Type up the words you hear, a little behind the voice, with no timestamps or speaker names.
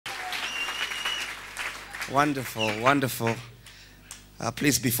Wonderful, wonderful.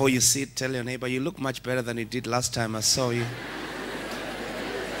 Please, before you sit, tell your neighbor, you look much better than you did last time I saw you.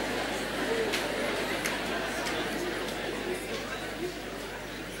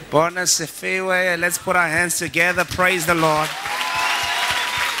 Bonus Sefewe, let's put our hands together. Praise the Lord.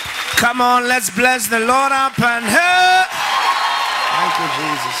 Come on, let's bless the Lord up and her. Thank you,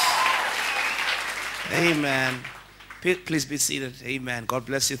 Jesus. Amen. Please be seated. Amen. God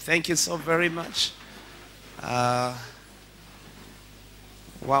bless you. Thank you so very much. Wow,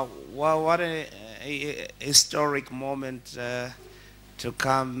 what a historic moment to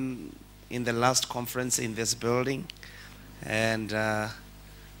come in the last conference in this building. And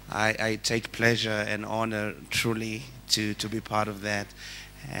I take pleasure and honor truly to be part of that.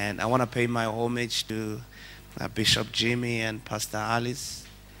 And I want to pay my homage to Bishop Jimmy and Pastor Alice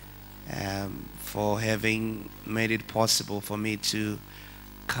for having made it possible for me to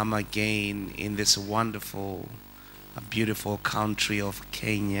come again in this wonderful, beautiful country of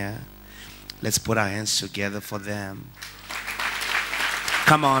Kenya. Let's put our hands together for them.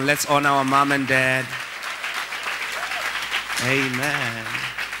 Come on, let's honor our mom and dad. Amen.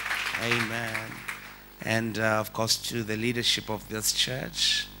 Amen. And of course to the leadership of this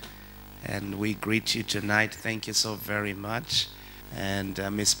church. And we greet you tonight. Thank you so very much. And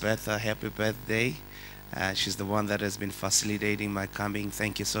Miss Betha, happy birthday. She's the one that has been facilitating my coming.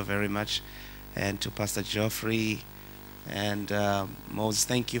 Thank you so very much. And to Pastor Geoffrey and Moses,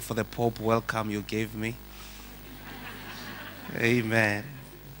 thank you for the Pope welcome you gave me. Amen.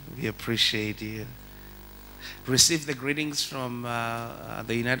 We appreciate you. Receive the greetings from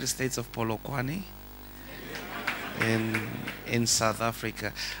the United States of Polokwane in South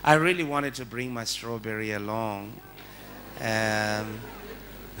Africa. I really wanted to bring my strawberry along.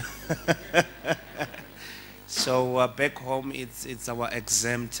 So back home it's our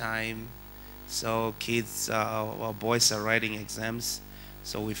exam time. So kids, our boys are writing exams.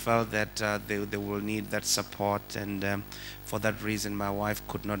 So we felt that they will need that support, and for that reason my wife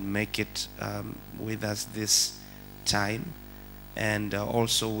could not make it with us this time. And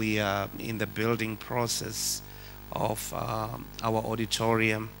also we are in the building process of our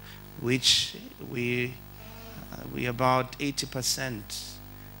auditorium, which we about 80%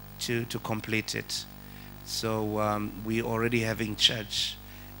 to complete it. So we already having church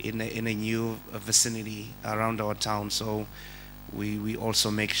in a new vicinity around our town. So we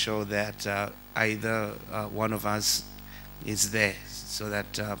also make sure that either one of us is there, so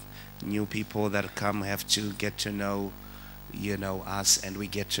that new people that come have to get to know, us, and we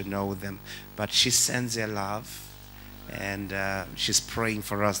get to know them. But she sends her love, and she's praying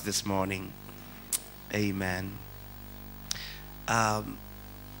for us this morning. Amen. I'm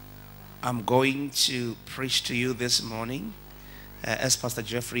going to preach to you this morning. As Pastor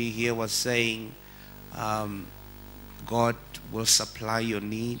Geoffrey here was saying, God will supply your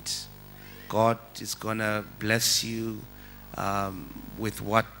needs. God is going to bless you with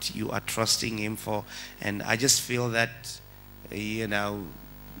what you are trusting Him for. And I just feel that,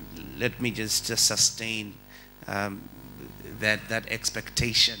 let me just sustain that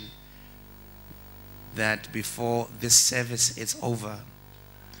expectation that before this service is over,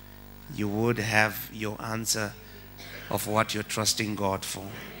 you would have your answer of what you're trusting God for.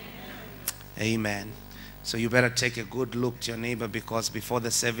 Amen. So you better take a good look to your neighbor, because before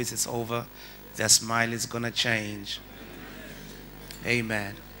the service is over, their smile is going to change.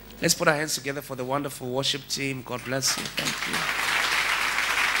 Amen. Let's put our hands together for the wonderful worship team. God bless you. Thank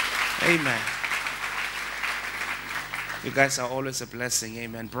you. Amen. You guys are always a blessing.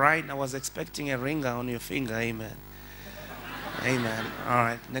 Amen. Brian, I was expecting a ring on your finger. Amen. Amen. All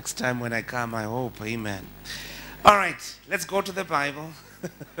right. Next time when I come, I hope. Amen. All right. Let's go to the Bible.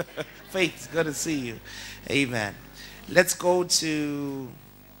 Faith, it's good to see you. Amen. Let's go to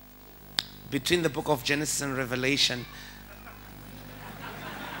between the book of Genesis and Revelation.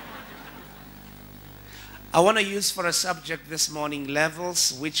 I want to use for a subject this morning,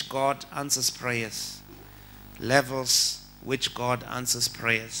 levels which God answers prayers. Levels which God answers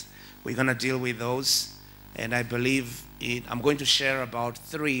prayers. We're going to deal with those, and I believe I'm going to share about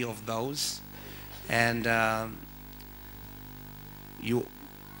 3 of those. And you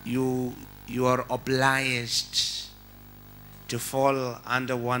are obliged to fall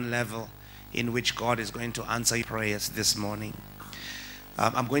under one level in which God is going to answer your prayers this morning.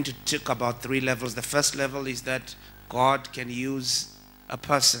 I'm going to talk about 3 levels. The first level is that God can use a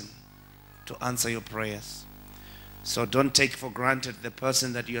person to answer your prayers. So don't take for granted the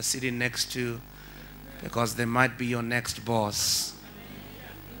person that you're sitting next to, because they might be your next boss.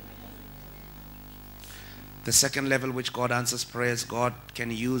 The second level which God answers prayers, God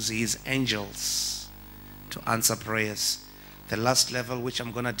can use His angels to answer prayers. The last level, which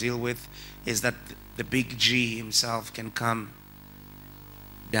I'm going to deal with, is that the big G himself can come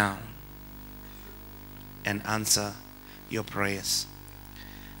down and answer your prayers.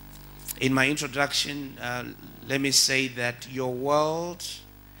 In my introduction, let me say that your world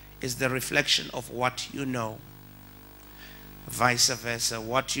is the reflection of what you know. Vice versa,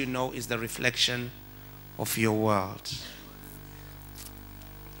 what you know is the reflection of your world.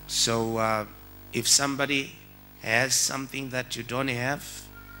 So if somebody has something that you don't have,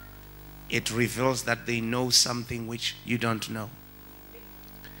 it reveals that they know something which you don't know.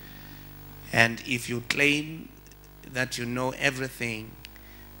 And if you claim that you know everything,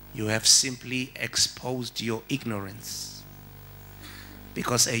 you have simply exposed your ignorance.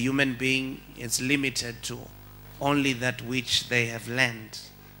 Because a human being is limited to only that which they have learned.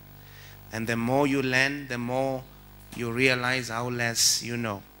 And the more you learn, the more you realize how less you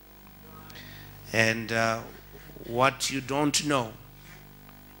know. And what you don't know,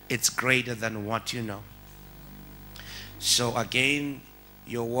 it's greater than what you know. So again,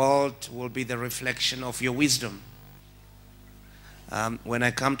 your world will be the reflection of your wisdom. When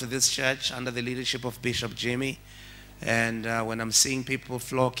I come to this church under the leadership of Bishop Jimmy, and when I'm seeing people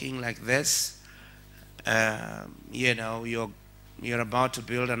flocking like this, you know, you're about to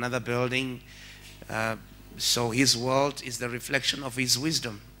build another building. So his world is the reflection of his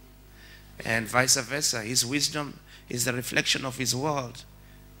wisdom. And vice versa, his wisdom is the reflection of his world.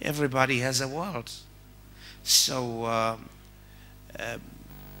 Everybody has a world. So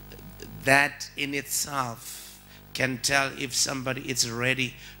that in itself can tell if somebody is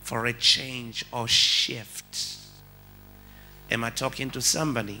ready for a change or shift. Am I talking to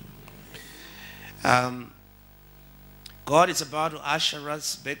somebody? God is about to usher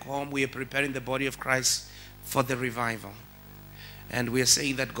us back home. We are preparing the body of Christ for the revival. And we are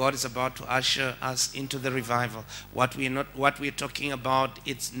saying that God is about to usher us into the revival. What we're talking about,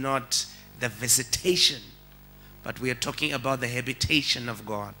 it's not the visitation, but we are talking about the habitation of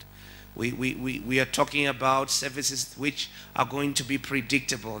God. We are talking about services which are going to be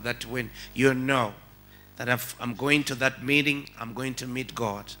predictable, that when you know that if I'm going to that meeting, I'm going to meet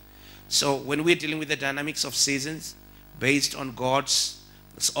God. So when we're dealing with the dynamics of seasons, based on God's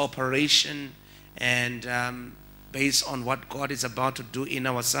operation and based on what God is about to do in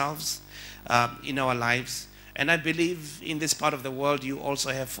ourselves, in our lives. And I believe in this part of the world, you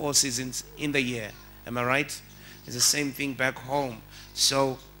also have 4 seasons in the year. Am I right? It's the same thing back home.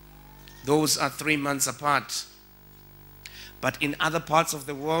 So those are 3 months apart. But in other parts of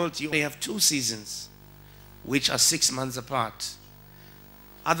the world, you only have 2 seasons, which are 6 months apart.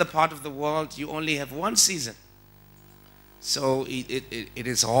 Other part of the world, you only have 1 season. So it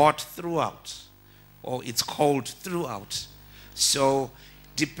is hot throughout, or it's cold throughout. So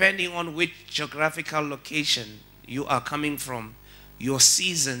depending on which geographical location you are coming from, your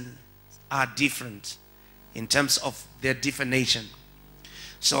seasons are different in terms of their definition.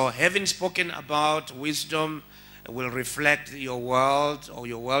 So having spoken about wisdom will reflect your world, or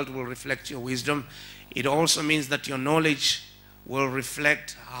your world will reflect your wisdom, it also means that your knowledge will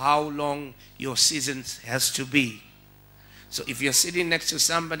reflect how long your seasons has to be. So if you're sitting next to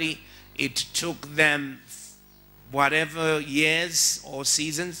somebody, it took them whatever years or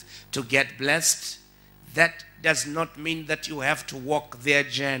seasons to get blessed, that does not mean that you have to walk their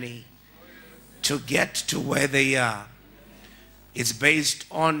journey to get to where they are. It's based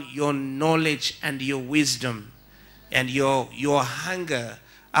on your knowledge and your wisdom and your hunger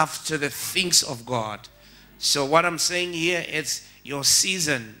after the things of God. So what I'm saying here is your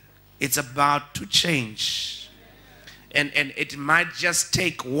season, it's about to change. And it might just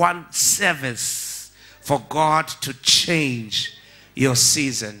take 1 service for God to change your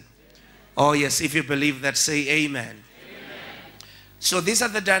season. Oh yes, if you believe that, say amen. Amen. So these are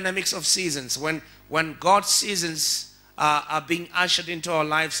the dynamics of seasons. When God's seasons are being ushered into our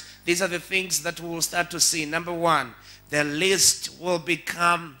lives, these are the things that we will start to see. Number 1, the least will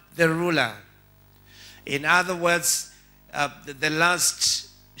become the ruler. In other words, the last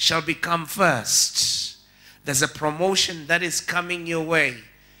shall become first. There's a promotion that is coming your way.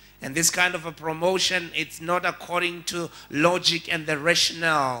 And this kind of a promotion, it's not according to logic and the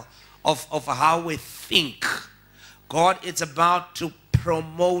rationale of how we think. God is about to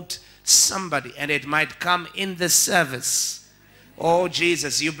promote somebody, and it might come in the service. Oh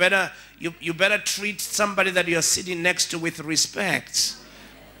Jesus, you better treat somebody that you're sitting next to with respect.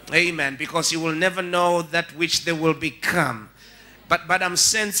 Amen. Because you will never know that which they will become. But I'm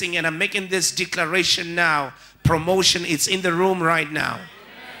sensing and I'm making this declaration now. Promotion is in the room right now.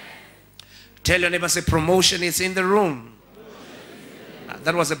 Tell your neighbor, say, promotion is in the room.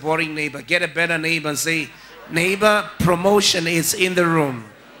 That was a boring neighbor. Get a better neighbor and say, neighbor, promotion is in the room.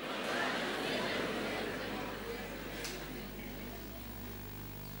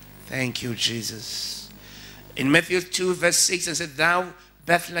 Thank you, Jesus. In Matthew 2 verse 6, it said, thou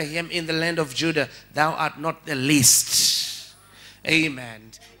Bethlehem in the land of Judah, thou art not the least.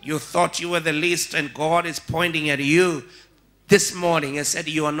 Amen. You thought you were the least, and God is pointing at you this morning and said,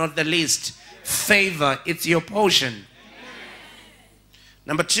 you are not the least. Favor, it's your portion.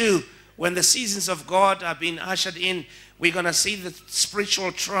 Number 2, when the seasons of God are being ushered in, we're going to see the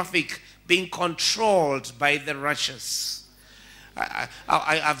spiritual traffic being controlled by the righteous.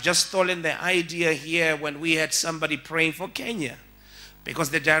 I've just stolen the idea here when we had somebody praying for Kenya, because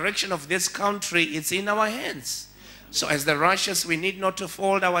the direction of this country is in our hands. So as the righteous, we need not to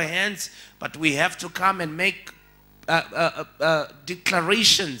fold our hands, but we have to come and make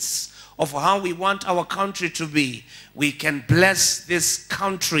declarations of how we want our country to be. We can bless this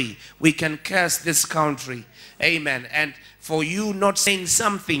country. We can curse this country. Amen. And for you not saying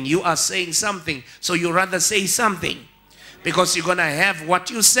something, you are saying something. So you rather say something, because you're going to have what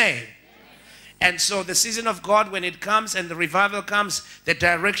you say. And so the season of God, when it comes and the revival comes, the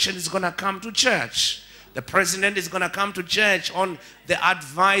direction is going to come to church. The president is going to come to church on the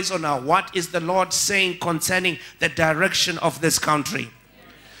advice on what is the Lord saying concerning the direction of this country.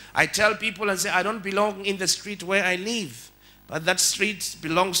 I tell people and say, I don't belong in the street where I live, but that street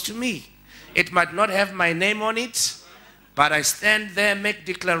belongs to me. It might not have my name on it, but I stand there, make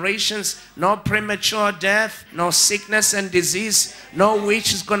declarations. No premature death, no sickness and disease, no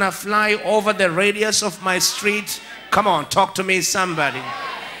witch is going to fly over the radius of my street. Come on, talk to me, somebody.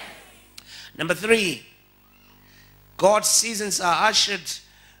 Number 3, God's seasons are ushered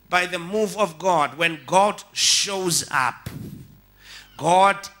by the move of God. When God shows up,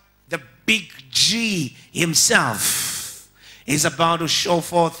 God, the big G himself, is about to show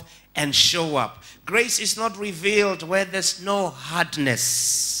forth and show up. Grace is not revealed where there's no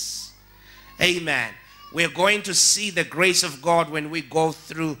hardness. Amen. We're going to see the grace of God when we go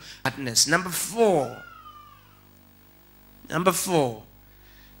through hardness. Number 4.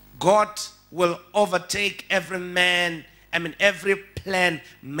 God will overtake every plan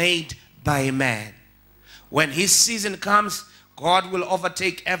made by man. When his season comes, God will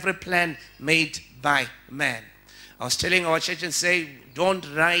overtake every plan made by man. I was telling our church and say, don't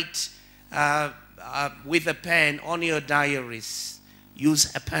write with a pen on your diaries.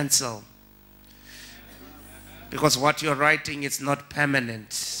 Use a pencil, because what you're writing is not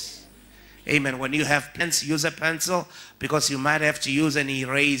permanent. Amen. When you have pens, use a pencil, because you might have to use an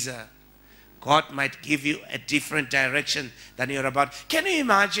eraser. God might give you a different direction than you're about. Can you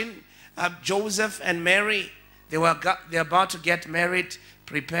imagine Joseph and Mary? They're about to get married,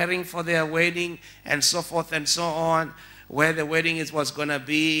 preparing for their wedding, and so forth and so on. Where the wedding was going to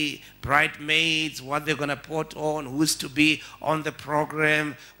be, bridesmaids, what they're going to put on, who's to be on the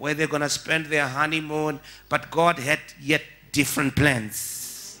program, where they're going to spend their honeymoon. But God had yet different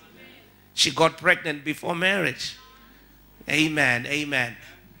plans. Amen. She got pregnant before marriage. Amen, amen.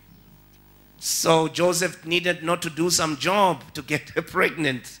 So Joseph needed not to do some job to get her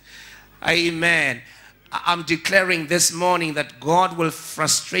pregnant. Amen. I'm declaring this morning that God will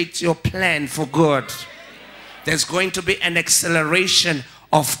frustrate your plan for good. There's going to be an acceleration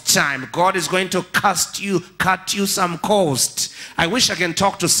of time. God is going to cut you some cost. I wish I can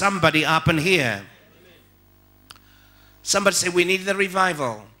talk to somebody up in here. Somebody say, we need the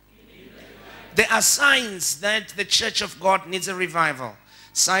revival. There are signs that the church of God needs a revival.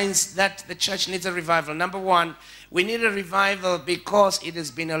 Signs that the church needs a revival. Number 1, we need a revival because it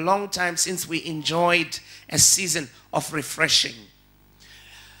has been a long time since we enjoyed a season of refreshing.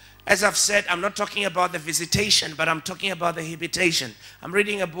 As I've said, I'm not talking about the visitation, but I'm talking about the habitation. I'm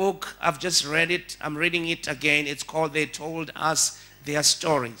reading a book. I've just read it. I'm reading it again. It's called They Told Us Their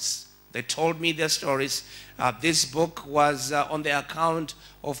Stories. They told me their stories. This book was on the account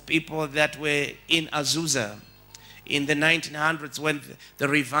of people that were in Azusa in the 1900s when the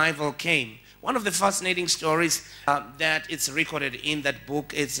revival came. One of the fascinating stories that it's recorded in that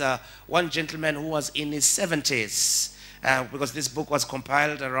book is one gentleman who was in his 70s. Because this book was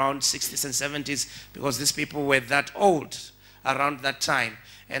compiled around 60s and 70s, because these people were that old around that time.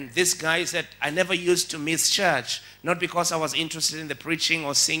 And this guy said, I never used to miss church, not because I was interested in the preaching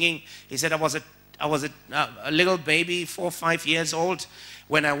or singing. He said, I was a little baby, 4 or 5 years old.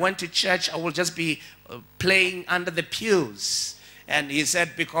 When I went to church, I would just be playing under the pews. And he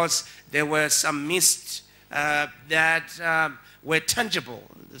said, because there were some mist that were tangible,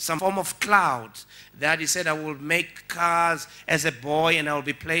 some form of cloud, that he said I will make cars as a boy and I will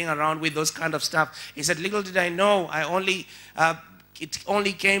be playing around with those kind of stuff. He said, little did I know, I only it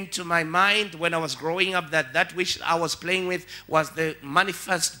only came to my mind when I was growing up that which I was playing with was the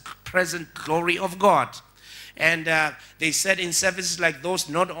manifest present glory of God. And they said in services like those,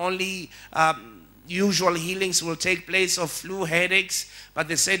 not only usual healings will take place of flu, headaches, but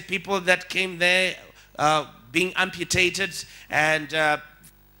they said people that came there being amputated and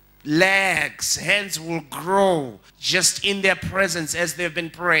legs, hands will grow just in their presence as they've been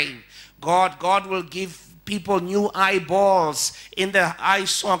praying. God will give people new eyeballs in the eye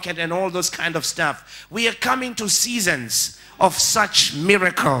socket and all those kind of stuff. We are coming to seasons of such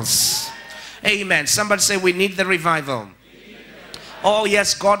miracles. Amen. Somebody say we need the revival. Oh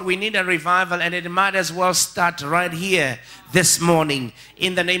yes, God, we need a revival, and it might as well start right here this morning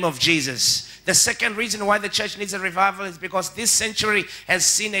in the name of Jesus. The second reason why the church needs a revival is because this century has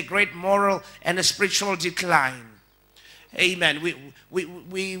seen a great moral and a spiritual decline. Amen.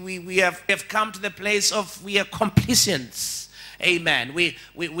 We have come to the place of we are complacent. Amen.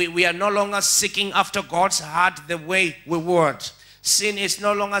 We are no longer seeking after God's heart the way we would. Sin is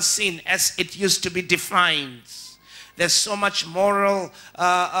no longer sin as it used to be defined. There's so much moral,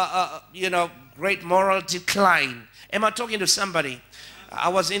 great moral decline. Am I talking to somebody? I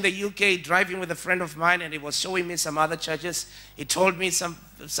was in the UK driving with a friend of mine, and he was showing me some other churches. He told me some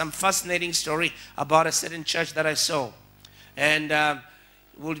fascinating story about a certain church that I saw. And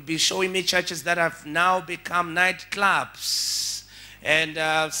will be showing me churches that have now become nightclubs. And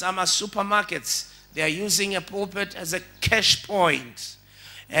some are supermarkets. They are using a pulpit as a cash point.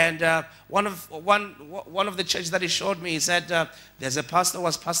 And one of the churches that he showed me, he said there's a pastor who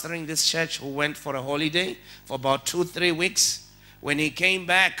was pastoring this church who went for a holiday for about 2-3 weeks. When he came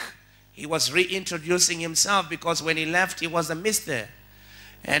back, he was reintroducing himself because when he left, he was a mister.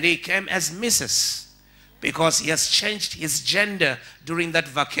 And he came as Mrs. because he has changed his gender during that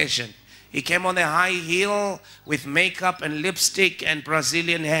vacation. He came on a high heel with makeup and lipstick and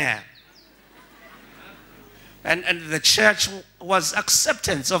Brazilian hair. And the church was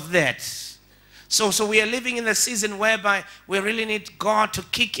acceptance of that. So we are living in a season whereby we really need God to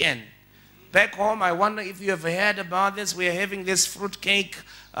kick in. Back home, I wonder if you have heard about this. We are having these fruitcake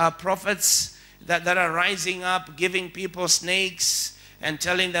prophets that are rising up, giving people snakes and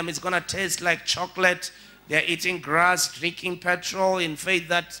telling them it's going to taste like chocolate. They're eating grass, drinking petrol in faith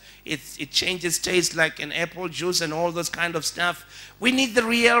that it changes taste like an apple juice and all those kind of stuff. We need the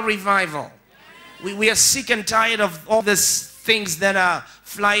real revival. We are sick and tired of all these things that are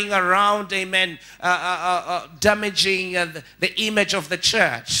flying around, amen, damaging the image of the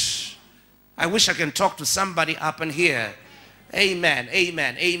church. I wish I can talk to somebody up in here. Amen,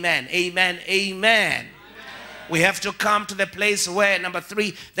 amen, amen, amen, amen. We have to come to the place where, number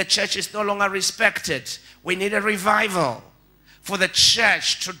 3, the church is no longer respected. We need a revival for the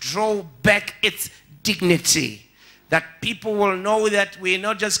church to draw back its dignity. That people will know that we're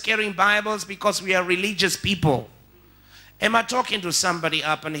not just carrying Bibles because we are religious people. Am I talking to somebody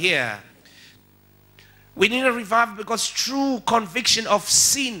up in here? We need a revival because true conviction of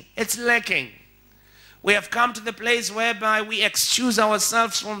sin, it's lacking. We have come to the place whereby we excuse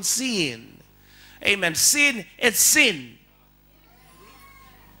ourselves from sin. Amen. Sin, it's sin.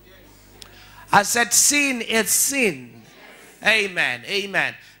 I said sin, it's sin. Amen.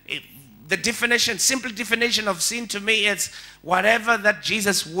 Amen. The definition, simple definition of sin to me is whatever that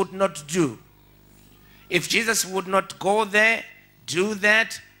Jesus would not do. If Jesus would not go there, do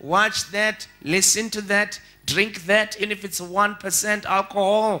that, watch that, listen to that, drink that, and if it's 1%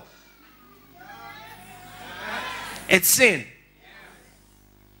 alcohol, it's sin.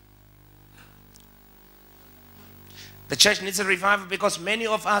 The church needs a revival because many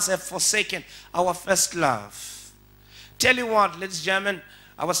of us have forsaken our first love. Tell you what, ladies and gentlemen,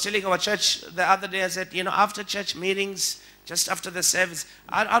 I was telling our church the other day, I said, after church meetings, just after the service,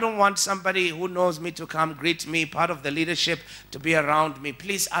 I don't want somebody who knows me to come greet me, part of the leadership, to be around me.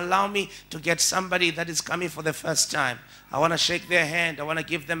 Please allow me to get somebody that is coming for the first time. I want to shake their hand. I want to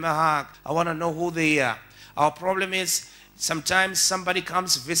give them a hug. I want to know who they are. Our problem is sometimes somebody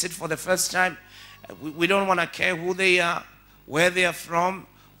comes visit for the first time. We don't want to care who they are, where they are from,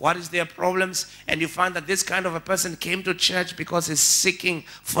 what is their problems, and you find that this kind of a person came to church because he's seeking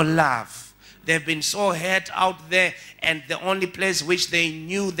for love. They've been so hurt out there, and the only place which they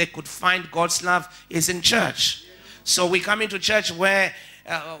knew they could find God's love is in church. So we come into church where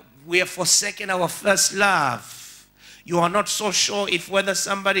we have forsaken our first love. You are not so sure if whether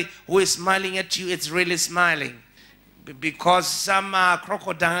somebody who is smiling at you is really smiling, because some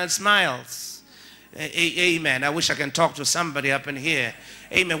crocodile smiles. Amen. I wish I can talk to somebody up in here.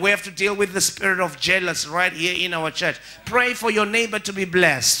 Amen. We have to deal with the spirit of jealousy right here in our church. Pray for your neighbor to be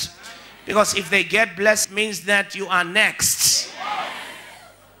blessed. Because if they get blessed, means that you are next.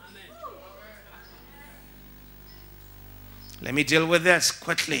 Let me deal with this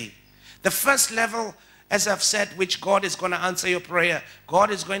quickly. The first level, as I've said, which God is going to answer your prayer, God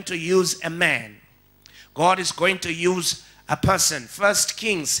is going to use a man. God is going to use a person. 1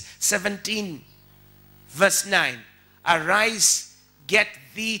 Kings 17 verse 9. Arise, get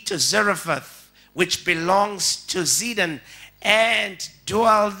thee to Zarephath, which belongs to Zidon, and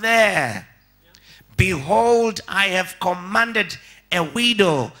dwell there. Behold, I have commanded a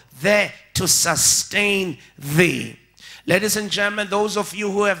widow there to sustain thee. Ladies and gentlemen, those of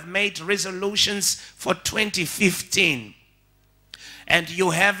you who have made resolutions for 2015 and you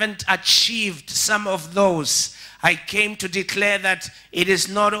haven't achieved some of those, I came to declare that it is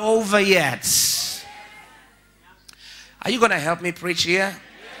not over yet. Are you going to help me preach here?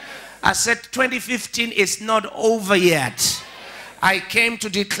 I said 2015 is not over yet. I came to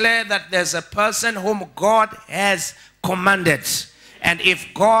declare that there's a person whom God has commanded. And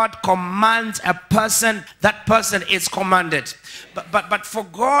if God commands a person, that person is commanded. But for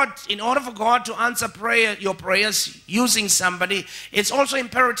God, in order for God to answer your prayers using somebody, it's also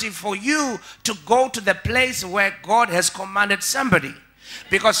imperative for you to go to the place where God has commanded somebody.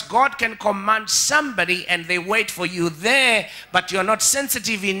 Because God can command somebody and they wait for you there, but you're not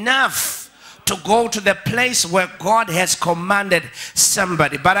sensitive enough to go to the place where God has commanded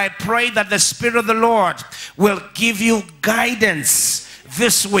somebody. But I pray that the Spirit of the Lord will give you guidance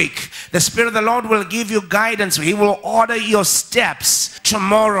this week. The Spirit of the Lord will give you guidance. He will order your steps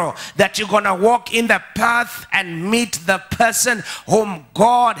tomorrow, that you're going to walk in the path and meet the person whom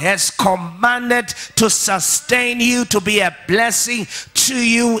God has commanded to sustain you, to be a blessing to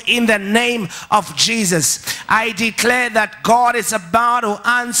you in the name of Jesus. I declare that God is about to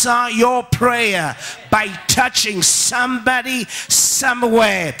answer your prayer by touching somebody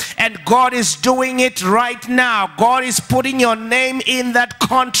somewhere, and God is doing it right now. God is putting your name in that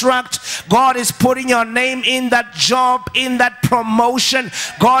contract. God is putting your name in that job, in that promotion.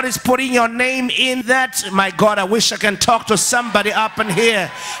 God is putting your name in that. My God, I wish I can talk to somebody up in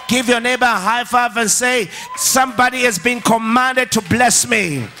here. Give your neighbor a high five and say, somebody has been commanded to bless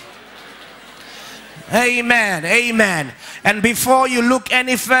me. Amen, amen. And before you look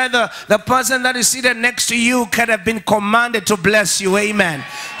any further, the person that is seated next to you could have been commanded to bless you. Amen.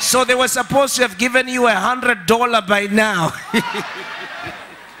 So they were supposed to have given you $100 by now.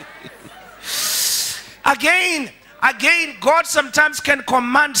 Again, God sometimes can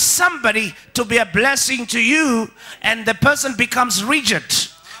command somebody to be a blessing to you, and the person becomes rigid,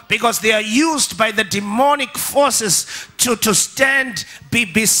 because they are used by the demonic forces to stand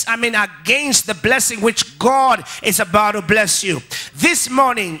against the blessing which God is about to bless you. This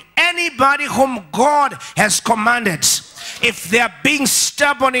morning, anybody whom God has commanded, if they are being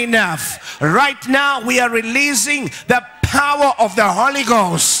stubborn enough, right now we are releasing the power of the Holy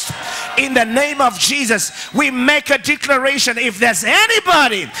Ghost. In the name of Jesus, we make a declaration. If there's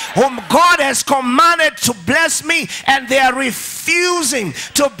anybody whom God has commanded to bless me and they are refusing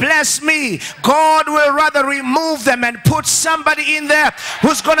to bless me, God will rather remove them and put somebody in there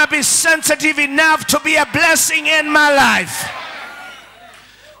who's going to be sensitive enough to be a blessing in my life.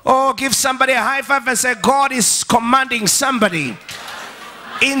 Oh, give somebody a high five and say, God is commanding somebody.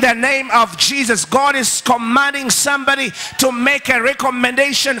 In the name of Jesus, God is commanding somebody to make a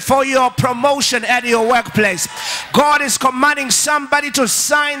recommendation for your promotion at your workplace. God is commanding somebody to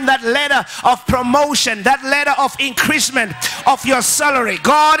sign that letter of promotion, that letter of increasement of your salary.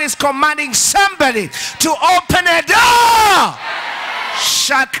 God is commanding somebody to open a door.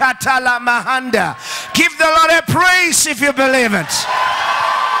 Shakatala Mahanda. Give the Lord a praise if you believe it.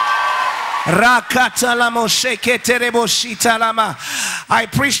 I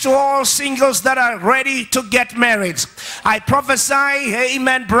preach to all singles that are ready to get married. I prophesy,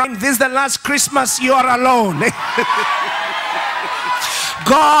 amen, Brian, this is the last Christmas you are alone.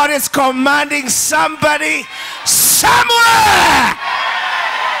 God is commanding somebody somewhere.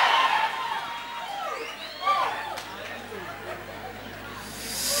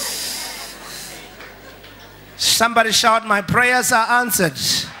 Somebody shout, my prayers are answered.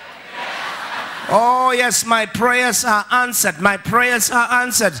 Oh yes, my prayers are answered. My prayers are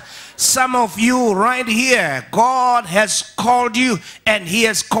answered. Some of you right here, God has called you and He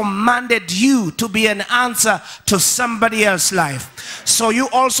has commanded you to be an answer to somebody else's life. So you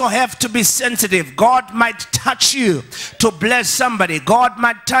also have to be sensitive. God might touch you to bless somebody. God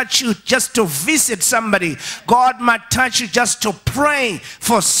might touch you just to visit somebody. God might touch you just to pray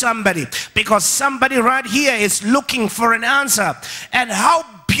for somebody, because somebody right here is looking for an answer. And how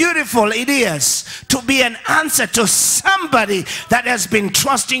beautiful it is to be an answer to somebody that has been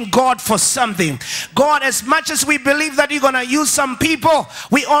trusting God for something. God, as much as we believe that you're going to use some people,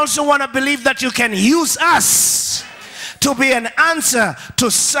 we also want to believe that you can use us to be an answer to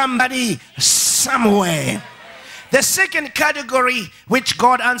somebody somewhere. The second category which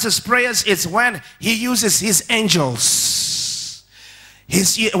God answers prayers is when he uses his angels.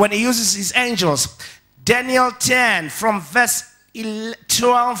 When he uses his angels. Daniel 10 from verse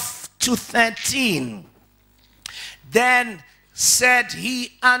 12 to 13. Then said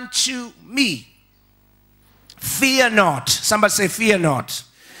he unto me, fear not. Somebody say, fear not.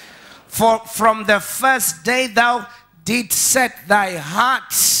 For from the first day thou didst set thy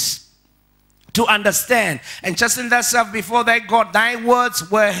heart to understand, and chasten thyself before thy God, thy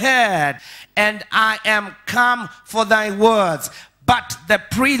words were heard, and I am come for thy words. But the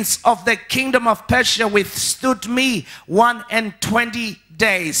prince of the kingdom of Persia withstood me 21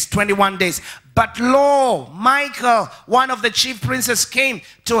 days. But lo, Michael, one of the chief princes, came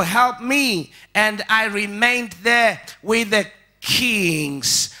to help me, and I remained there with the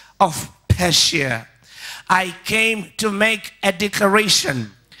kings of Persia. I came to make a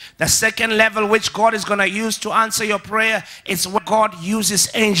declaration. The second level which God is going to use to answer your prayer is when God uses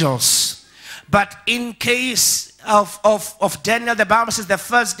angels. But in case of Daniel, the Bible says the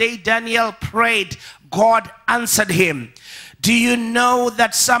first day Daniel prayed, God answered him. Do you know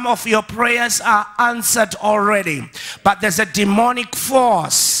that some of your prayers are answered already? But there's a demonic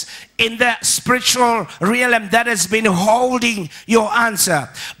force in the spiritual realm that has been holding your answer.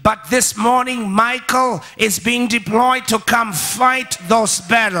 But this morning, Michael is being deployed to come fight those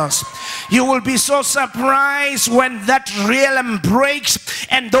battles. You will be so surprised when that realm breaks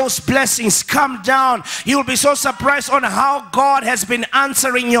and those blessings come down. You will be so surprised on how God has been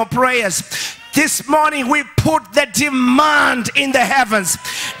answering your prayers. This morning we put the demand in the heavens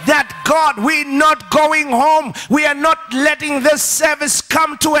that God, we're not going home. We are not letting this service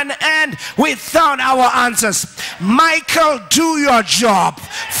come to an end without our answers. Michael, do your job.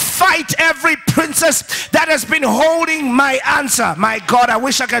 Fight every princess that has been holding my answer. My God, I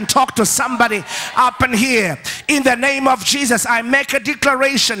wish I can talk to somebody up in here. In the name of Jesus, I make a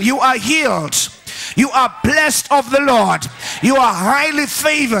declaration. You are healed. You are blessed of the Lord. You are highly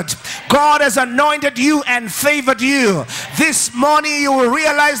favored. God has anointed you and favored you. This morning you will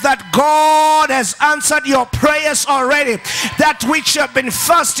realize that God has answered your prayers already. That which you have been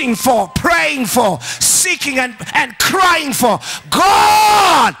fasting for, praying for, seeking and crying for.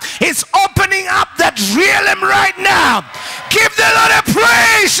 God is opening up that realm right now. Give the Lord a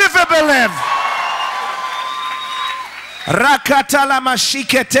praise if you believe. I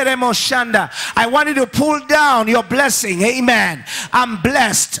want you to pull down your blessing. Amen. I'm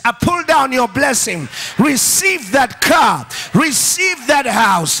blessed. I pull down your blessing. Receive that car. Receive that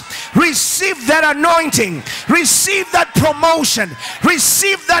house. Receive that anointing. Receive that promotion.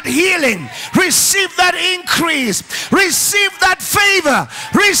 Receive that healing. Receive that increase. Receive that favor.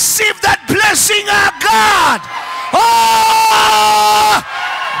 Receive that blessing of God. Oh,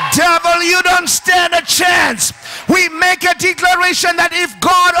 devil, you don't stand a chance. We make a declaration that if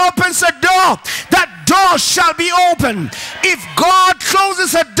God opens a door, that door shall be open. If God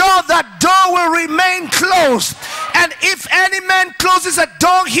closes a door, that door will remain closed. And if any man closes a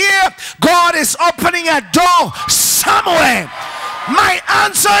door here, God is opening a door somewhere. My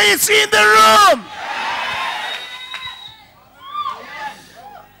answer is in the room.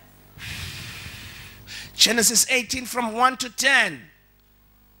 Genesis 18 from 1 to 10.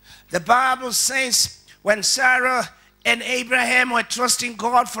 The Bible says, when Sarah and Abraham were trusting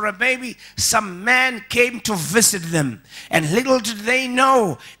God for a baby, some man came to visit them. And little did they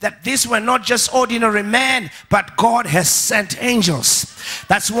know that these were not just ordinary men, but God has sent angels.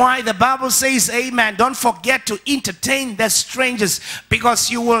 That's why the Bible says, amen, don't forget to entertain the strangers,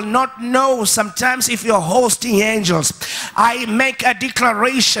 because you will not know sometimes if you're hosting angels. I make a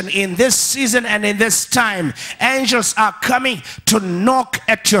declaration in this season and in this time. Angels are coming to knock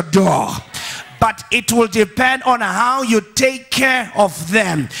at your door. But it will depend on how you take care of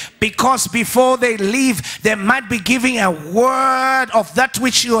them. Because before they leave, they might be giving a word of that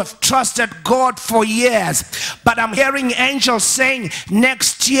which you have trusted God for years. But I'm hearing angels saying,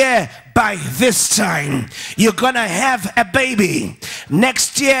 next year, by this time, you're gonna have a baby.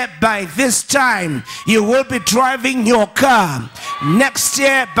 Next year, by this time, you will be driving your car. Next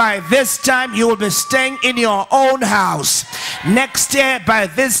year, by this time, you will be staying in your own house. Next year, by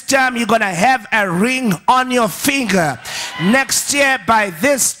this time, you're gonna have a ring on your finger. Next year, by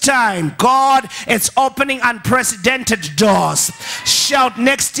this time, God is opening unprecedented doors. Shout,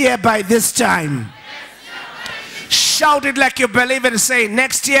 next year, by this time. Shout it like you believe it and say,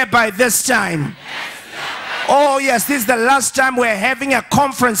 next year by this time. Oh yes, this is the last time we're having a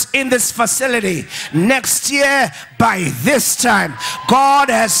conference in this facility. Next year, by this time, God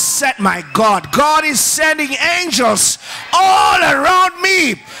has sent, my God is sending angels all around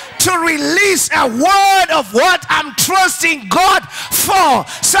me to release a word of what I'm trusting God for.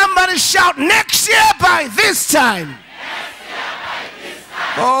 Somebody shout, next year by this time.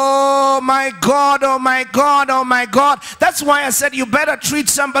 Oh my God, oh my God, oh my God. That's why I said you better treat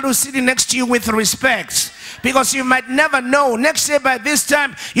somebody who's sitting next to you with respect, because you might never know. Next year by this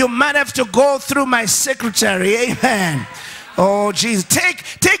time, you might have to go through my secretary. Amen. Oh Jesus,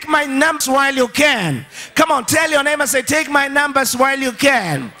 take my numbers while you can. Come on, tell your neighbor, say, take my numbers while you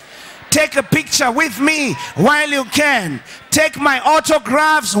can. Take a picture with me while you can. Take my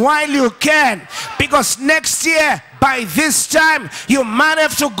autographs while you can, because next year by this time you might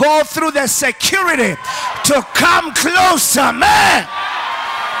have to go through the security to come closer, man.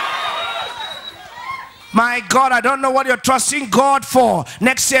 My God, I don't know what you're trusting God for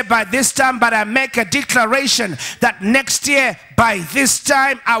next year by this time, but I make a declaration that next year by this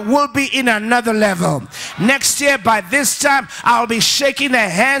time I will be in another level. Next year by this time I'll be shaking the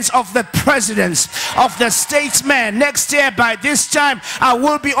hands of the presidents, of the statesmen. Next year by this time I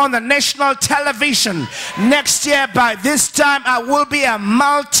will be on the national television. Next year by this time I will be a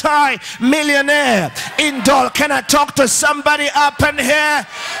multi-millionaire. Can I talk to somebody up in here?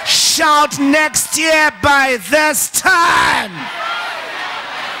 Shout, next year by this time.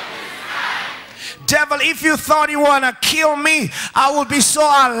 Devil, if you thought you want to kill me, I will be so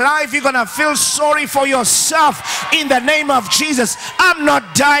alive you're going to feel sorry for yourself in the name of Jesus. I'm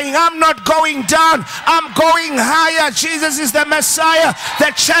not dying. I'm not going down. I'm going higher. Jesus is the Messiah.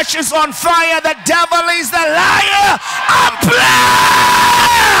 The church is on fire. The devil is the liar. I'm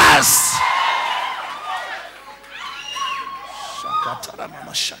blessed.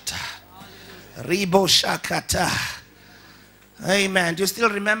 Ribo Shakata. Amen. Do you still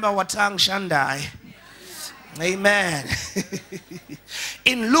remember Watang Shandai? Amen.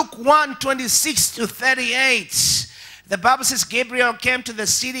 In Luke 1:26-38, the Bible says Gabriel came to the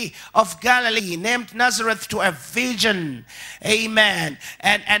city of Galilee named Nazareth to a virgin. Amen.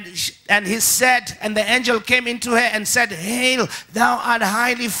 And he said, and the angel came into her and said, Hail, thou art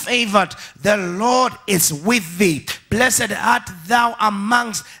highly favored. The Lord is with thee. Blessed art thou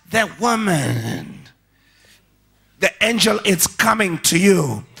amongst the women. The angel is coming to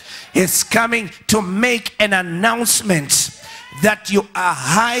you. It's coming to make an announcement that you are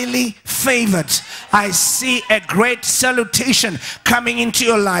highly favored. I see a great salutation coming into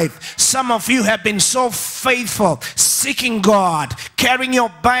your life. Some of you have been so faithful, seeking God, carrying your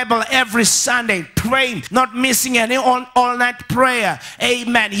Bible every Sunday, praying, not missing any all-night prayer.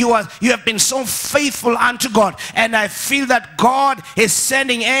 Amen. You have been so faithful unto God, and I feel that God is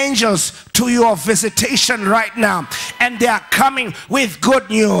sending angels to your visitation right now, and they are coming with good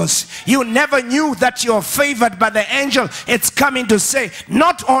news. You never knew that you're favored by the angel. It's coming to say,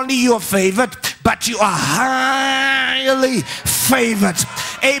 not only you're favored, but you are highly favored.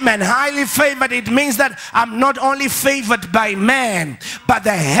 Amen. Highly favored. It means that I'm not only favored by man, but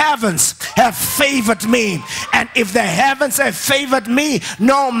the heavens have favored me. And if the heavens have favored me,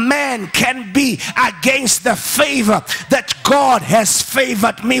 no man can be against the favor that God has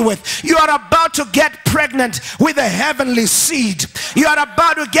favored me with. You are about to get pregnant with a heavenly seed. You are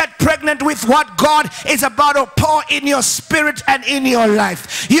about to get pregnant with what God is about to pour in your spirit and in your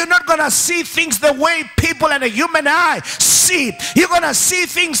life. You're not going to see things the way people and a human eye see. You're going to see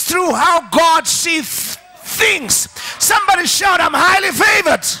things through how God sees things. Somebody shout, I'm highly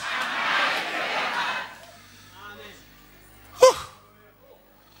favored.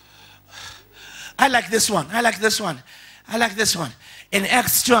 I like this one. I like this one. I like this one. In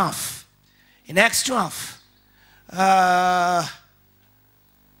Acts 12. In Acts 12.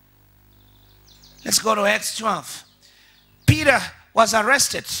 Let's go to Acts 12. Peter was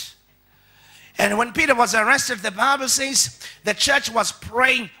arrested. And when Peter was arrested, the Bible says the church was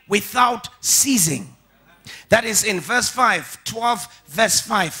praying without ceasing. That is in verse 5, 12 verse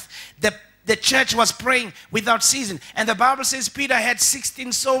 5. The church was praying without ceasing. And the Bible says Peter had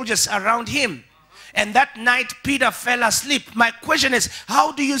 16 soldiers around him. And that night Peter fell asleep. My question is,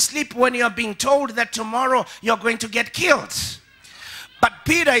 how do you sleep when you're being told that tomorrow you're going to get killed? But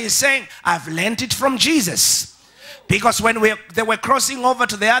Peter is saying, I've learned it from Jesus. Because when they were crossing over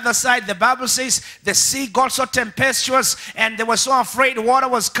to the other side, the Bible says the sea got so tempestuous and they were so afraid water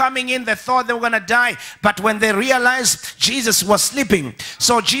was coming in, they thought they were going to die. But when they realized Jesus was sleeping,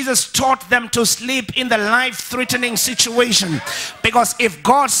 so Jesus taught them to sleep in the life-threatening situation. Because if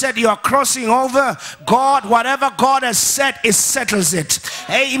God said you are crossing over, God, whatever God has said, it settles it.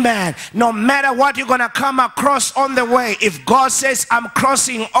 Amen. No matter what you're going to come across on the way, if God says, I'm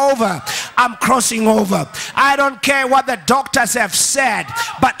crossing over, I'm crossing over. I don't care what the doctors have said,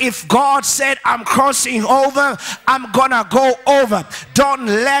 but if God said, I'm crossing over, I'm going to go over. Don't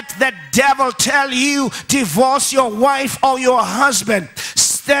let the devil tell you, divorce your wife or your husband.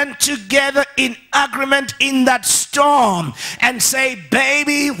 Stand together in agreement in that storm and say,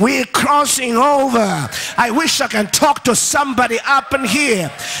 baby, we're crossing over. I wish I can talk to somebody up in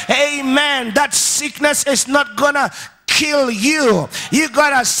here. Amen. That sickness is not gonna kill you. You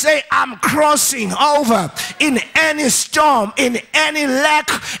gotta say, I'm crossing over. In any storm, in any lack,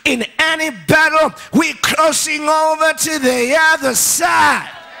 in any battle, we're crossing over to the other side.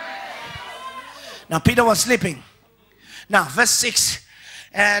 Now Peter was sleeping. Now verse 6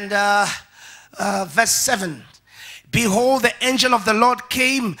 and verse 7. Behold, the angel of the Lord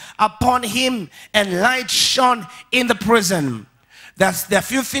came upon him, and light shone in the prison. There are a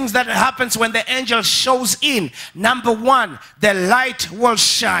few things that happens when the angel shows in. Number one, the light will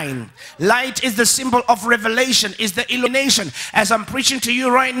shine. Light is the symbol of revelation, is the illumination. As I'm preaching to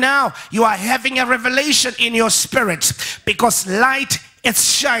you right now, you are having a revelation in your spirit, because light,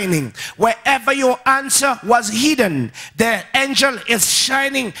 it's shining. Wherever your answer was hidden, the angel is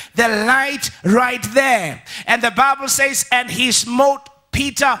shining the light right there. And the Bible says, and he smote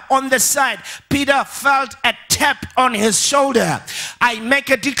Peter on the side. Peter felt a tap on his shoulder. I make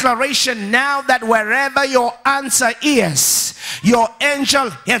a declaration now that wherever your answer is, your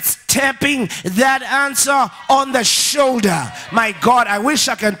angel is tapping that answer on the shoulder. My God, I wish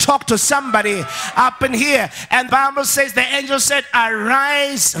I can talk to somebody up in here. And the Bible says, the angel said,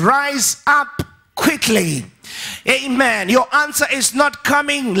 arise, rise up quickly. Amen. Your answer is not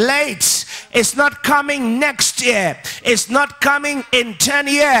coming late. It's not coming next year. It's not coming in 10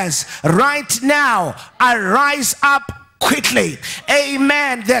 years. Right now, arise up quickly.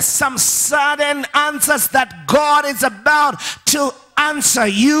 Amen. There's some sudden answers that God is about to answer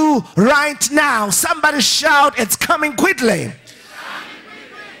you right now. Somebody shout, it's coming quickly.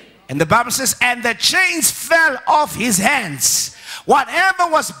 And the Bible says, and the chains fell off his hands. Whatever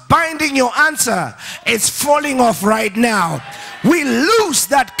was binding your answer, it's falling off right now. We lose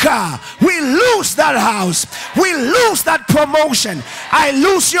that car. We lose that house. We lose that promotion. I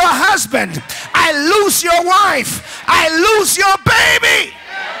lose your husband. I lose your wife. I lose your baby.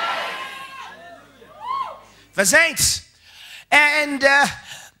 Verse 8. And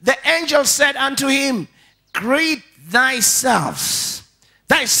the angel said unto him, gird thyself,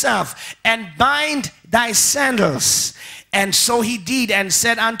 and bind thy sandals. And so he did, and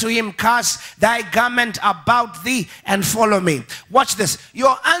said unto him, cast thy garment about thee and follow me. Watch this.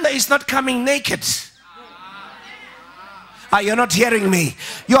 Your answer is not coming naked. You're not hearing me.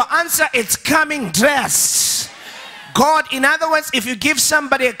 Your answer is coming dressed. God, in other words, if you give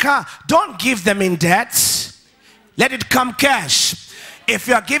somebody a car, don't give them in debt. Let it come cash. If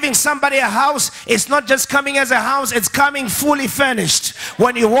you are giving somebody a house, it's not just coming as a house, it's coming fully furnished.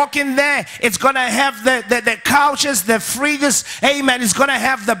 When you walk in there, it's going to have the couches, the fridges, amen. It's going to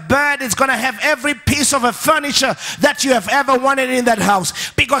have the bed, it's going to have every piece of a furniture that you have ever wanted in that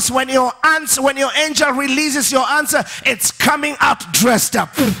house. Because when your angel releases your answer, it's coming out dressed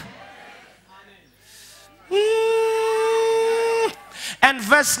up. And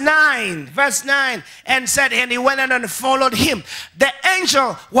verse 9, and said, and he went on and followed him. The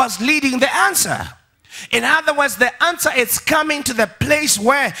angel was leading the answer. In other words, the answer is coming to the place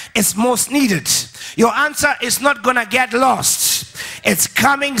where it's most needed. Your answer is not going to get lost. It's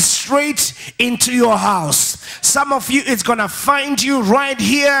coming straight into your house. Some of you, it's going to find you right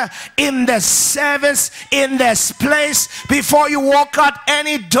here in the service, in this place. Before you walk out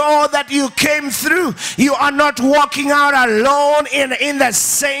any door that you came through, you are not walking out alone in the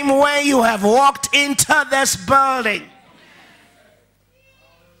same way you have walked into this building.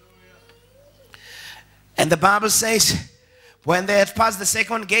 And the Bible says, when they had passed the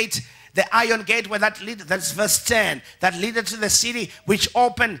second gate, the iron gate where that lead, that's verse 10, that leaded to the city, which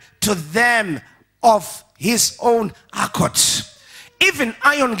opened to them of his own accord. Even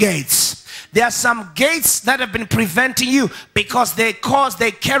iron gates, there are some gates that have been preventing you because they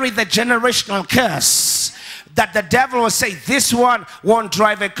carry the generational curse. That the devil will say, this one won't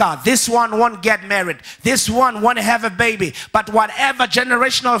drive a car, this one won't get married, this one won't have a baby. But whatever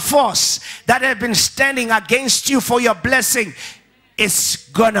generational force that has been standing against you for your blessing is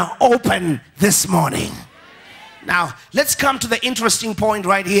gonna open this morning. Now let's come to the interesting point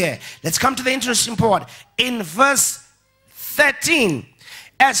right here. Let's come to the interesting point in verse 13.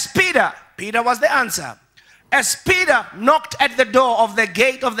 As Peter was the answer, as Peter knocked at the door of the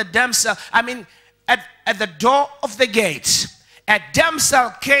gate of the damsel, at the door of the gate, a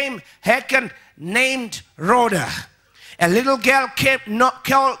damsel came hearken named Rhoda. A little girl came, not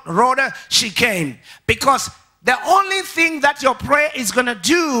called Rhoda, she came. Because the only thing that your prayer is going to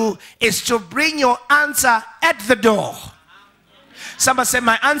do is to bring your answer at the door. Somebody say,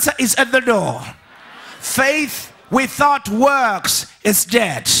 my answer is at the door. Faith without works is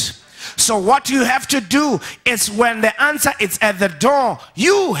dead. So what you have to do is when the answer is at the door,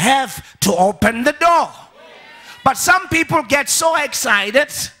 you have to open the door. But some people get so excited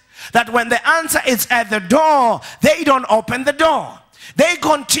that when the answer is at the door, they don't open the door. They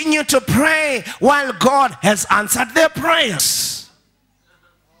continue to pray while God has answered their prayers.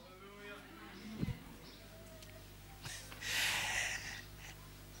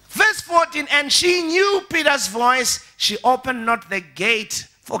 Verse 14, and she knew Peter's voice. She opened not the gate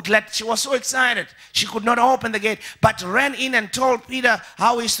for glad. She was so excited. She could not open the gate, but ran in and told Peter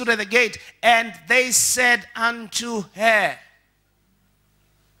how he stood at the gate. And they said unto her,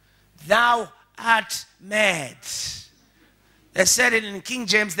 thou art mad. They said it in King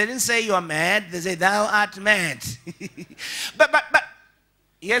James. They didn't say you are mad. They say thou art mad. but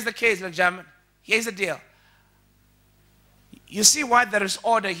here's the case, ladies and gentlemen. Here's the deal. You see why there is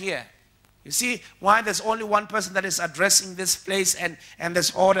order here. You see why there's only one person that is addressing this place, and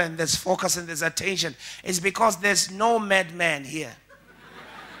there's order and there's focus and there's attention. It's because there's no madman here.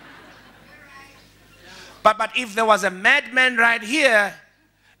 But if there was a madman right here,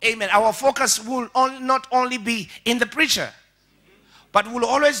 amen, our focus will not only be in the preacher, but will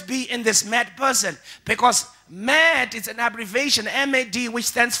always be in this mad person. Because mad is an abbreviation, M-A-D, which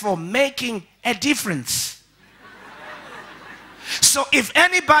stands for making a difference. So if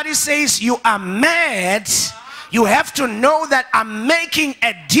anybody says you are mad, you have to know that I'm making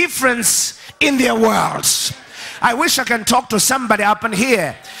a difference in their worlds. I wish I can talk to somebody up in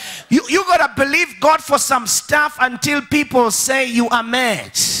here. You gotta believe God for some stuff until people say you are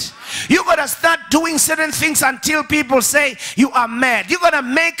mad. You gotta start doing certain things until people say you are mad. You gotta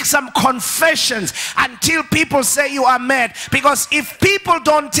make some confessions until people say you are mad. Because if people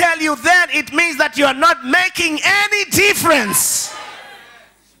don't tell you that, it means that you are not making any difference.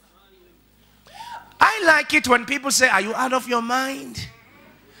 I like it when people say, are you out of your mind?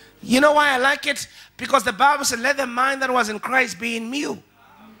 You know why I like it? Because the Bible said, let the mind that was in Christ be in you.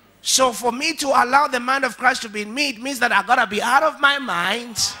 So for me to allow the mind of Christ to be in me, it means that I gotta be out of my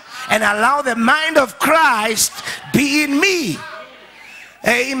mind and allow the mind of Christ be in me.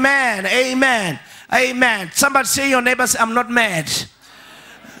 Amen, amen, amen. Somebody say your neighbor, say, I'm not mad.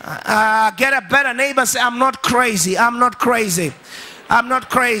 Get a better neighbor, say, I'm not crazy. I'm not crazy. I'm not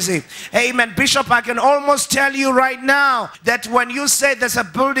crazy. Amen. Bishop, I can almost tell you right now that when you say there's a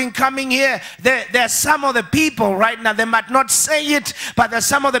building coming here, there's some of the people right now, they might not say it, but there's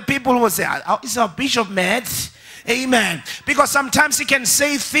some of the people who will say, oh, is our bishop mad? Amen. Because sometimes he can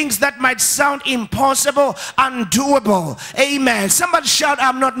say things that might sound impossible, undoable. Amen. Somebody shout,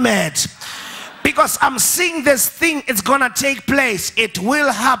 I'm not mad. Because I'm seeing this thing, it's gonna take place. It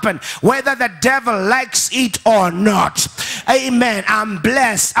will happen whether the devil likes it or not. Amen. I'm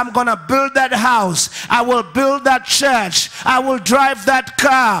blessed. I'm gonna build that house. I will build that church. I will drive that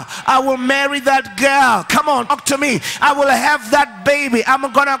car. I will marry that girl. Come on, talk to me. I will have that baby.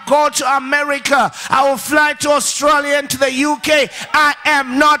 I'm gonna go to America. I will fly to Australia and to the UK. I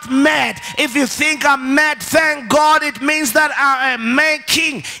am not mad. If you think I'm mad, thank God. It means that I am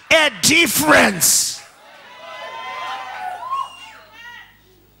making a difference.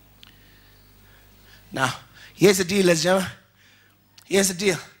 Now, here's the deal, ladies and gentlemen. Here's the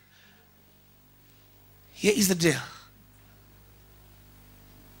deal. Here is the deal.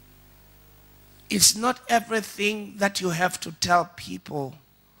 It's not everything that you have to tell people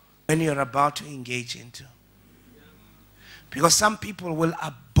when you're about to engage into. Because some people will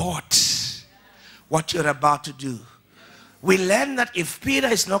abort what you're about to do. We learn that if Peter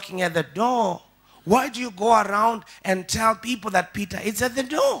is knocking at the door, why do you go around and tell people that Peter is at the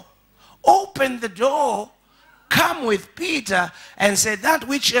door? Open the door, come with Peter and say that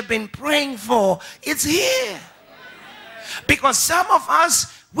which you've been praying for, it's here. Because some of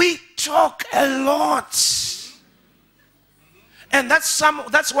us, we talk a lot. And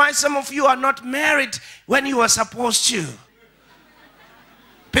that's why some of you are not married when you were supposed to.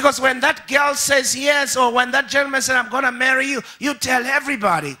 Because when that girl says yes, or when that gentleman says, I'm going to marry you, you tell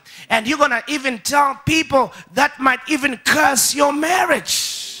everybody. And you're going to even tell people that might even curse your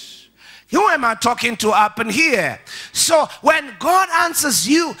marriage. Who am I talking to up in here? So when God answers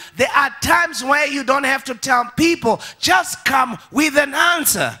you, there are times where you don't have to tell people. Just come with an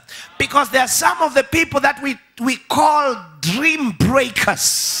answer. Because there are some of the people that we call dream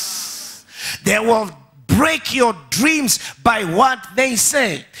breakers. They will break your dreams by what they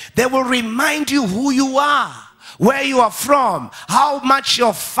say. They will remind you who you are, where you are from, how much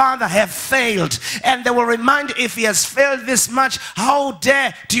your father have failed. And they will remind you, if he has failed this much, how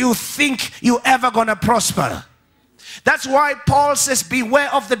dare do you think you ever gonna prosper? That's why Paul says,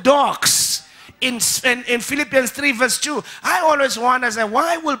 beware of the dogs. In Philippians 3 verse 2, I always wonder,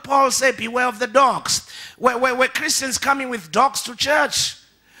 why will Paul say beware of the dogs? Were Christians coming with dogs to church?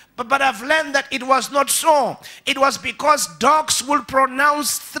 But I've learned that it was not so. It was because dogs will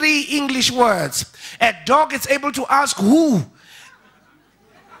pronounce 3 English words. A dog is able to ask who.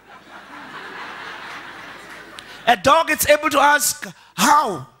 A dog is able to ask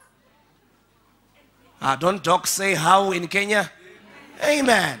how. Don't dogs say how in Kenya?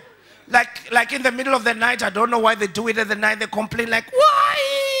 Amen. Like in the middle of the night, I don't know why they do it at the night. They complain like,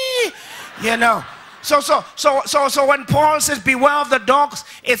 why? You know. So when Paul says beware of the dogs,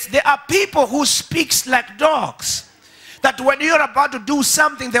 there are people who speaks like dogs. That when you're about to do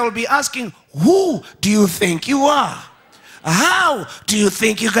something, they will be asking, who do you think you are? How do you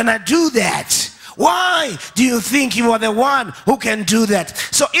think you're gonna do that? Why do you think you are the one who can do that?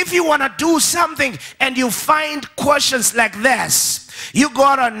 So if you want to do something and you find questions like this, you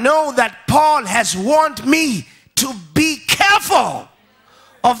gotta know that Paul has warned me to be careful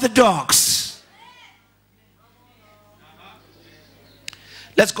of the dogs.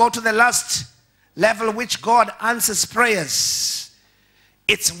 Let's go to the last level which God answers prayers.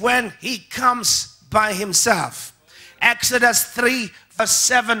 It's when he comes by himself. Exodus 3 verse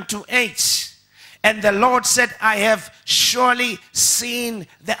 7 to 8. And the Lord said, I have surely seen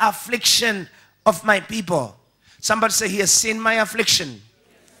the affliction of my people. Somebody say, he has seen my affliction.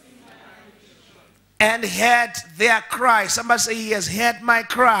 And heard their cry. Somebody say, he has heard my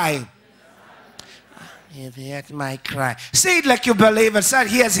cry. He has heard my cry. Say it like you believe it. Say,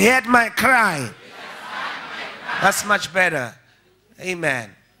 he has heard my cry. That's much better. Amen.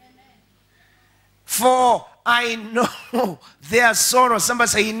 For I know their sorrows. Somebody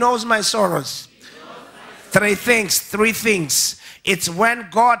say, he knows my sorrows. 3 things. It's when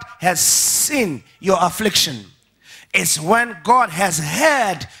God has seen your affliction. It's when God has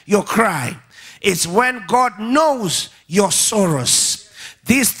heard your cry. It's when God knows your sorrows.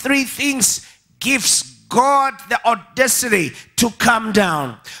 These 3 things gives God the audacity to come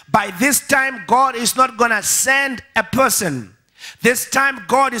down. By this time, God is not going to send a person. This time,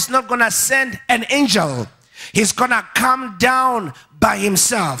 God is not going to send an angel. He's going to come down by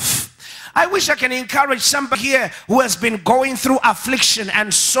himself. I wish I can encourage somebody here who has been going through affliction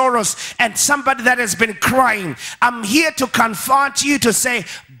and sorrows, and somebody that has been crying. I'm here to comfort you, to say,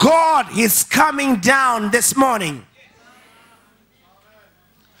 God is coming down this morning.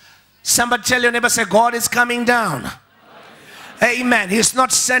 Somebody tell your neighbor, say, God is coming down. Amen. He's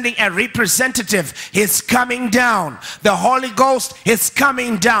not sending a representative. He's coming down. The Holy Ghost is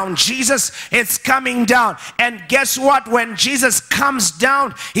coming down. Jesus is coming down. And guess what? When Jesus comes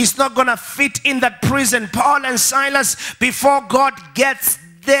down, he's not going to fit in that prison. Paul and Silas, before God gets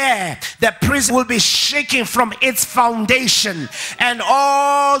there, the prison will be shaking from its foundation, and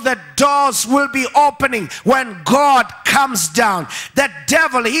all the doors will be opening when God comes down. The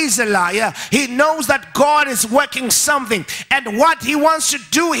devil, he's a liar. He knows that God is working something, and what he wants to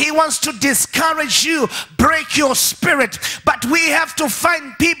do, he wants to discourage you, break your spirit. But we have to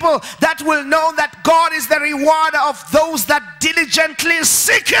find people that will know that God is the rewarder of those that diligently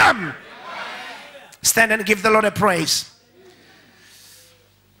seek him. Stand and give the Lord a praise.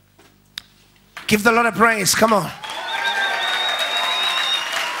 Give the Lord a praise. Come on.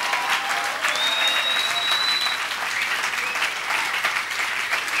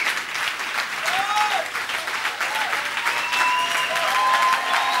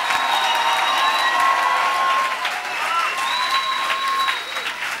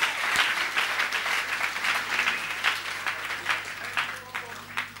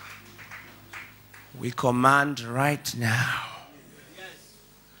 We command right now,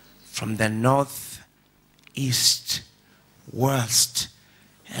 from the north, east, west,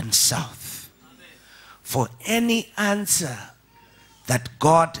 and south, for any answer that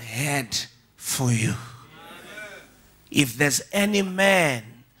God had for you. If there's any man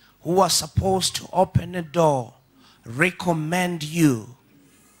who was supposed to open a door, recommend you,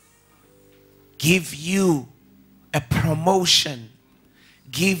 give you a promotion,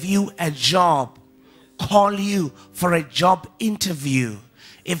 give you a job, call you for a job interview,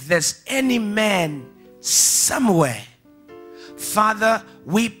 if there's any man somewhere, Father,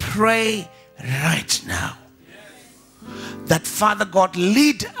 we pray right now that, Father God,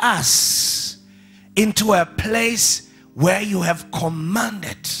 lead us into a place where you have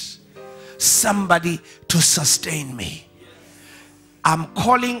commanded, somebody to sustain me. I'm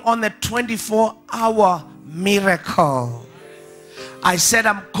calling on the 24-hour miracle. I said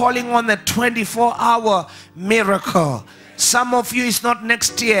I'm calling on the 24-hour miracle. Some of you, it's not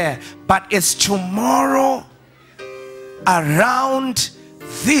next year, but it's tomorrow around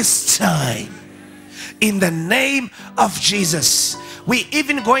this time. In the name of Jesus. We're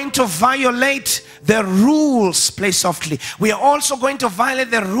even going to violate the rules. Play softly. We are also going to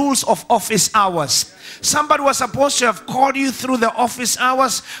violate the rules of office hours. Somebody was supposed to have called you through the office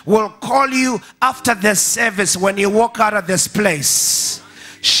hours, will call you after the service when you walk out of this place.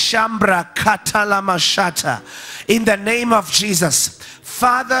 Shambra katalamashata. In the name of Jesus.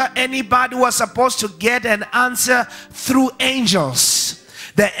 Father, anybody who was supposed to get an answer through angels,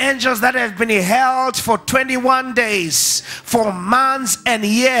 the angels that have been held for 21 days, for months and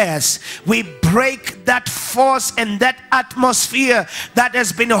years, we break that force and that atmosphere that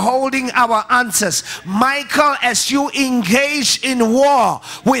has been holding our answers. Michael, as you engage in war,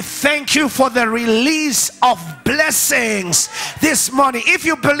 we thank you for the release of blessings this morning. If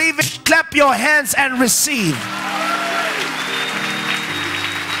you believe it, clap your hands and receive.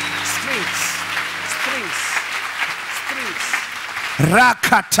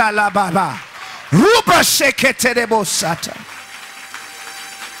 Rakatala baba, ruba sheketerebo sata.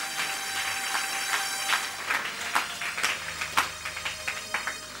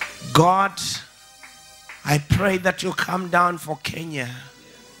 God, I pray that you come down for Kenya.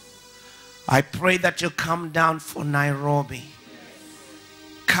 I pray that you come down for Nairobi.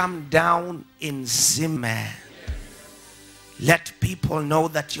 Come down in Zimmer. Let people know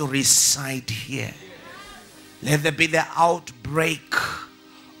that you reside here. Let there be the outbreak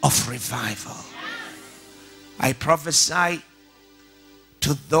of revival. I prophesy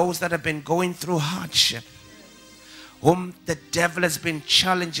to those that have been going through hardship, whom the devil has been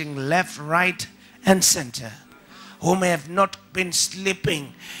challenging left, right, and center, who may have not been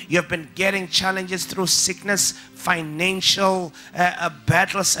sleeping. You have been getting challenges through sickness, financial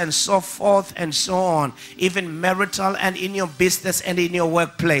battles, and so forth and so on, even marital and in your business and in your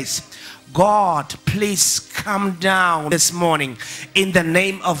workplace. God, please come down this morning in the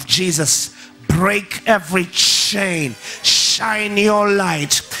name of Jesus. Break every chain. Shine your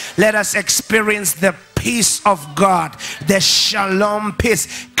light. Let us experience the peace of God, the shalom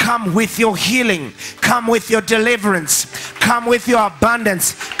peace. Come with your healing. Come with your deliverance. Come with your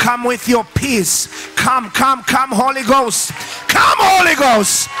abundance. Come with your peace. Come, Holy Ghost. Come, Holy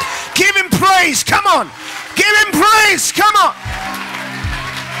Ghost. Give him praise. Come on. Give him praise. Come on.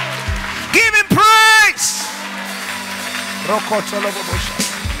 Give him praise.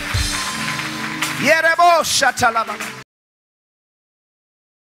 Yerebo shatalaba.